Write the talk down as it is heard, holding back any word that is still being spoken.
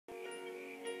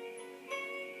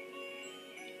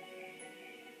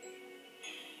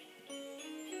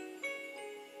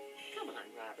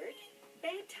Robert.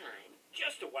 Bedtime.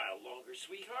 Just a while longer,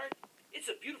 sweetheart. It's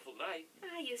a beautiful night.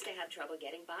 I used to have trouble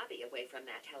getting Bobby away from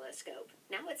that telescope.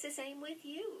 Now it's the same with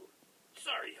you.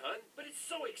 Sorry, hon, but it's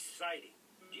so exciting.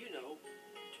 Do you know,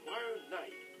 tomorrow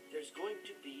night there's going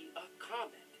to be a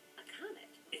comet. A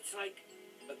comet? It's like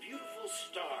a beautiful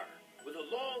star with a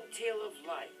long tail of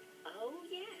light. Oh,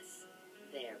 yes.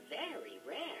 They're very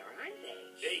rare, aren't they?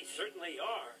 They certainly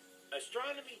are.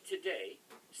 Astronomy Today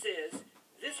says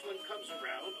this one comes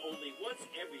around only once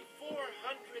every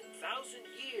 400,000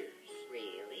 years.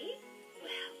 Really?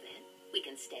 Well, then, we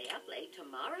can stay up late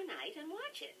tomorrow night and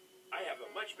watch it. I have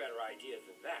a much better idea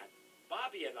than that.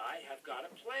 Bobby and I have got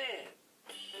a plan.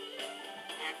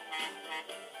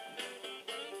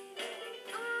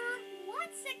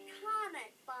 What's a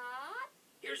comet, Bob?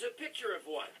 Here's a picture of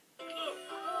one. Look.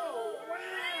 Oh,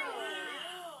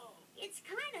 wow. It's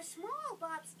kind of small,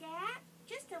 Bob's dad.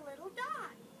 Just a little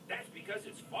dot. That's because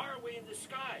it's far away in the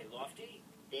sky, Lofty.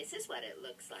 This is what it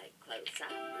looks like close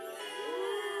up.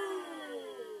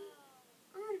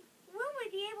 Will we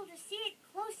be able to see it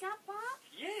close up, Bob?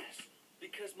 Yes,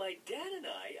 because my dad and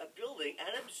I are building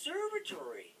an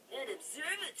observatory. An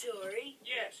observatory?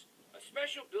 Yes, a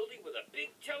special building with a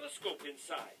big telescope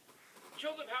inside.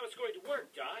 Show them how it's going to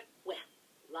work, Dot. Well,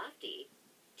 Lofty,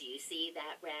 do you see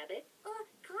that rabbit?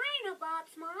 Kind of,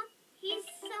 Bob's mom. He's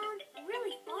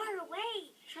really far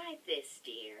away. Try this,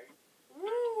 dear.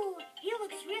 Ooh, he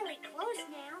looks really close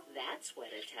now. That's what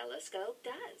a telescope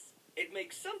does. It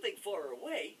makes something far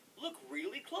away look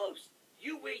really close.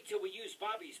 You wait till we use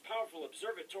Bobby's powerful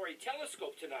observatory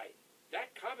telescope tonight.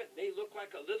 That comet may look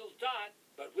like a little dot,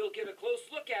 but we'll get a close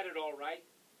look at it all right.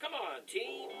 Come on,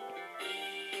 team.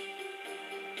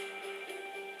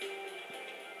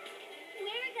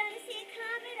 We're going to see a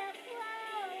comet up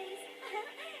close.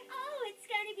 Oh, it's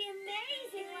going to be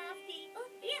amazing, Lofty. Oh,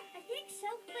 yeah, I think so.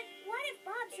 But what if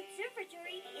Bob's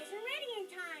observatory isn't ready in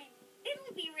time?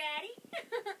 It'll be ready.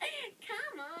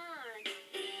 Come on.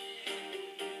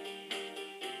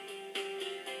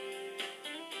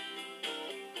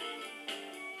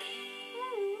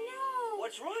 Oh, no.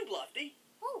 What's wrong, Lofty?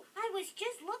 Oh, I was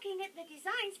just looking at the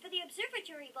designs for the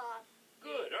observatory, Bob.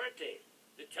 Good, aren't they?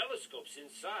 The telescope's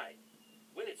inside.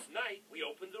 When it's night, we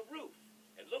open the roof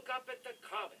and look up at the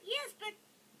comet. Yes, but,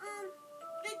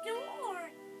 the door.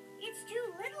 It's too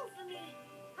little for me.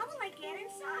 How will I get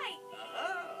inside?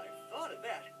 I've thought of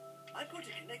that. I'm going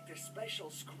to connect this special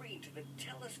screen to the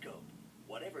telescope.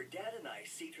 Whatever Dad and I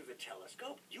see through the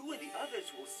telescope, you and the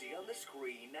others will see on the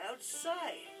screen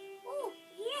outside. Oh,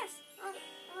 yes.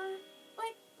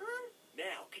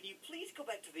 Now, can you please go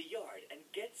back to the yard and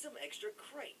get some extra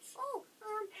crates?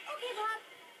 Okay, Bob.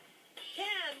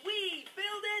 Can we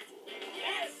build it?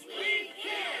 Yes, we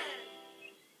can!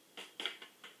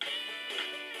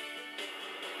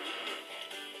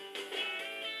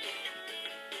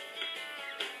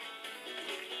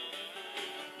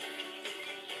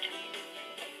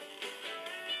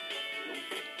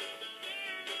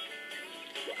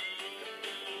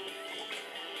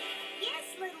 Yes,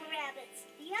 little rabbits.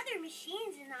 The other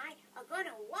machines and I are going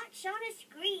to watch on a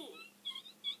screen.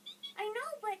 I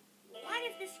know, but what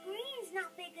if the screen's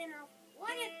not big enough?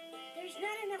 What if there's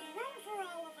not enough room for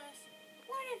all of us?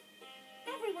 What if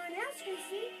everyone else can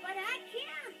see, but I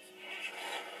can't?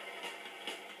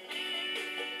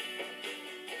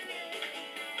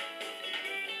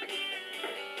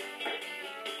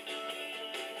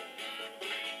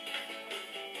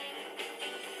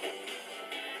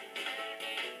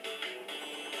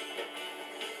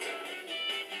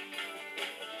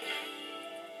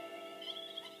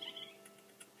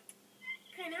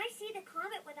 Can I see the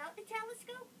comet without the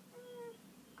telescope?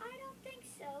 I don't think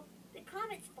so. The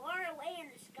comet's far away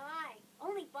in the sky.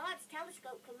 Only Bob's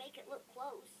telescope can make it look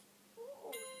close.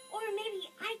 Ooh. Or maybe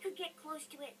I could get close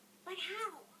to it. But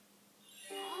how?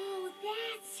 Oh,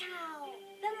 that's how.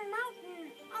 The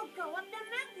mountain. I'll go up the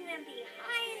mountain and be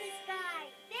high in the sky.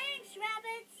 Thanks,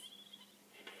 rabbits.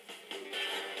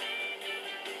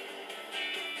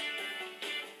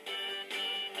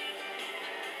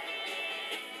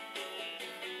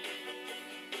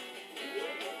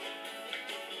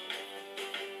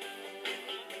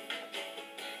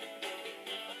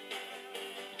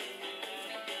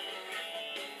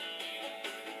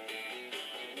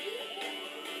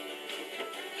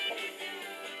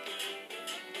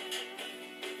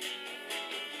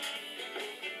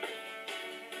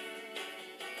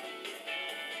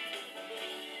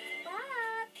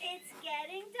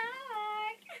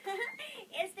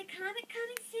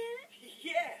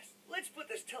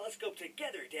 telescope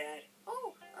together, Dad.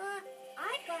 Oh,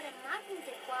 I've got a mountain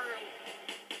to climb.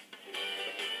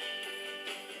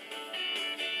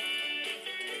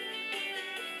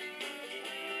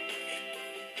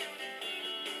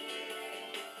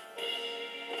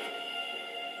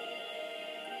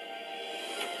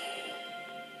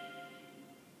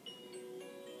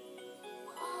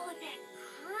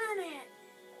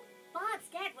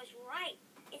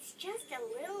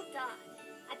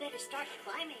 start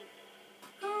climbing.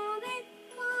 Comet,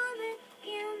 comet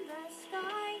in the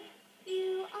sky,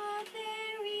 you are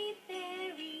very,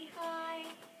 very high.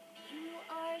 You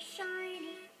are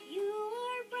shiny, you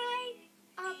are bright,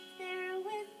 up there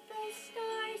with the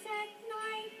stars at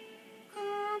night.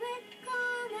 Comet,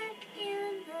 comet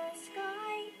in the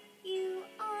sky, you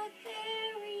are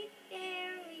very,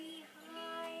 very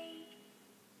high.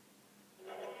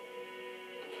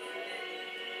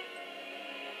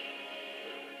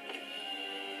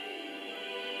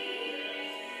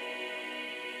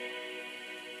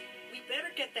 We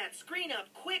better get that screen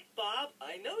up quick, Bob.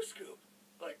 I know, Scoop.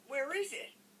 But where is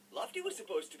it? Lofty was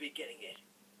supposed to be getting it.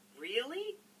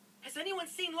 Really? Has anyone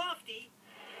seen Lofty?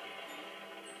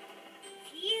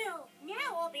 Phew,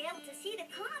 now I'll be able to see the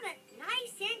comet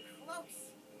nice and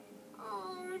close.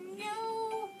 Oh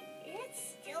no,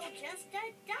 it's still just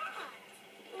a dot.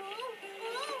 Oh,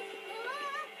 oh, oh,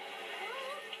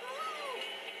 oh,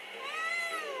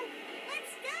 oh.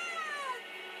 Let's stop.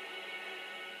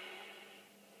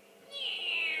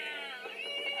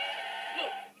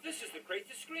 Look, this is the crate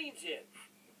the screen's in.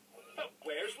 But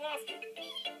where's Lofty?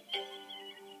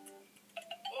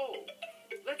 Oh,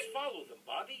 let's follow them,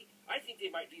 Bobby. I think they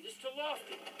might lead us to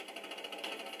Lofty.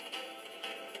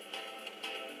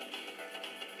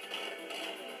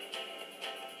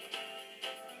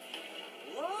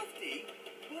 Lofty?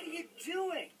 What are you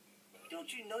doing?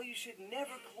 Don't you know you should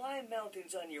never climb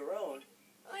mountains on your own?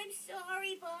 I'm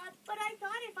sorry, Bob, but I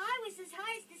thought if I was as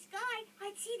high as the sky,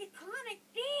 I'd see the comet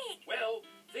big. Well,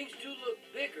 things do look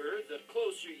bigger the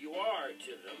closer you are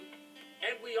to them.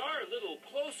 And we are a little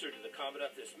closer to the comet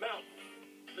up this mountain.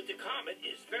 But the comet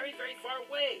is very, very far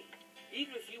away.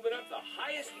 Even if you went up the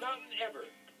highest mountain ever,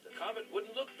 the comet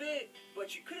wouldn't look big.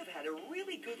 But you could have had a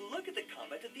really good look at the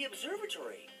comet at the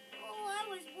observatory. Oh, I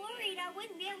was worried I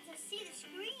wouldn't be able to see the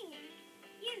screen.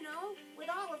 You know, with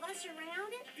all of us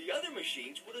around it. The other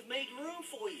machines would have made room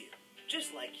for you,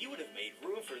 just like you would have made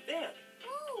room for them.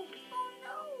 Oh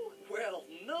no. Well,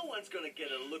 no one's going to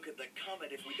get a look at the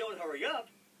comet if we don't hurry up.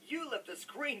 You left the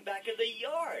screen back in the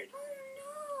yard. Oh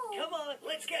no. Come on,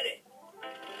 let's get it.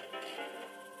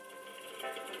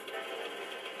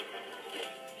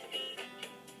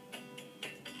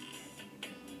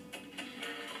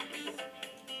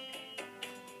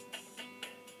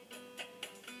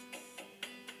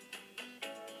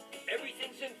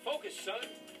 Everything's in focus, son.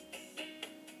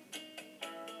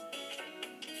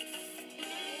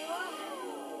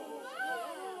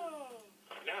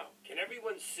 Now, can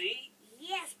everyone see?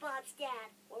 Yes, Bob's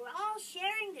dad. We're all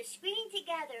sharing the screen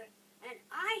together. And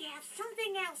I have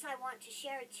something else I want to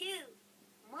share too.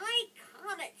 My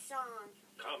comet song.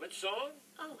 Comet song?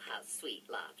 Oh, how sweet,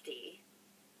 Lofty.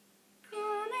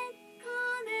 Comet,